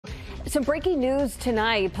Some breaking news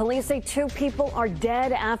tonight. Police say 2 people are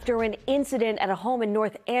dead after an incident at a home in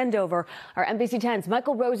North Andover. Our NBC 10's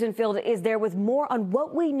Michael Rosenfield is there with more on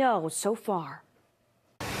what we know so far.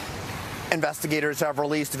 Investigators have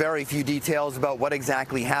released very few details about what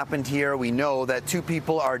exactly happened here. We know that 2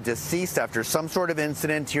 people are deceased after some sort of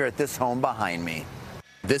incident here at this home behind me.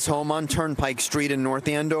 This home on Turnpike Street in North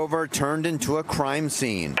Andover turned into a crime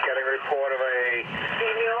scene. Getting a report of a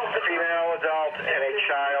female adult and a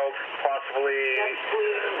child, possibly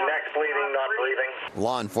neck bleeding, not breathing.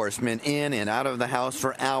 Law enforcement in and out of the house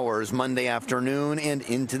for hours Monday afternoon and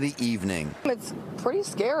into the evening. It's pretty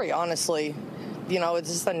scary, honestly. You know, it's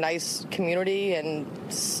just a nice community, and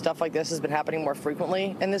stuff like this has been happening more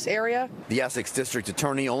frequently in this area. The Essex district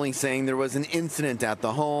attorney only saying there was an incident at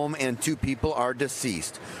the home and 2 people are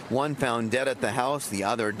deceased. One found dead at the house, the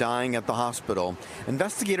other dying at the hospital.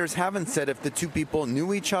 Investigators haven't said if the 2 people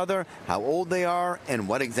knew each other, how old they are, and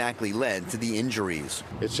what exactly led to the injuries.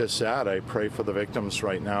 It's just sad. I pray for the victims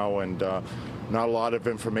right now, and not a lot of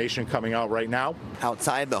information coming out right now.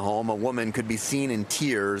 Outside the home, a woman could be seen in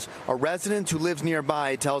tears. A resident who lives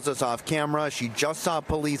nearby tells us off camera she just saw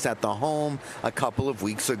police at the home a couple of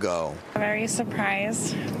weeks ago. Very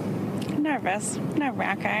surprised, nervous,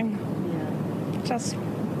 nerve-wracking. Just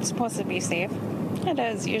supposed to be safe. It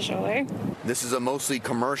is usually. This is a mostly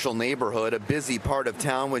commercial neighborhood, a busy part of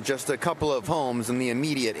town with just a couple of homes in the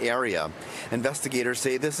immediate area. Investigators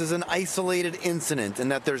say this is an isolated incident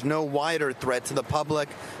and that there's no wider threat to the public,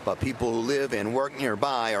 but people who live and work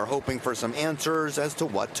nearby are hoping for some answers as to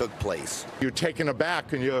what took place. You're taken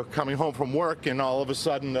aback and you're coming home from work, and all of a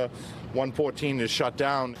sudden the 114 is shut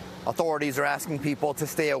down. Authorities are asking people to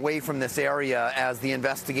stay away from this area as the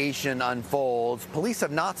investigation unfolds. Police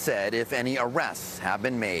have not said if any arrests have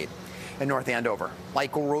been made. In North Andover,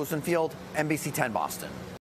 Michael Rosenfield, NBC 10 Boston.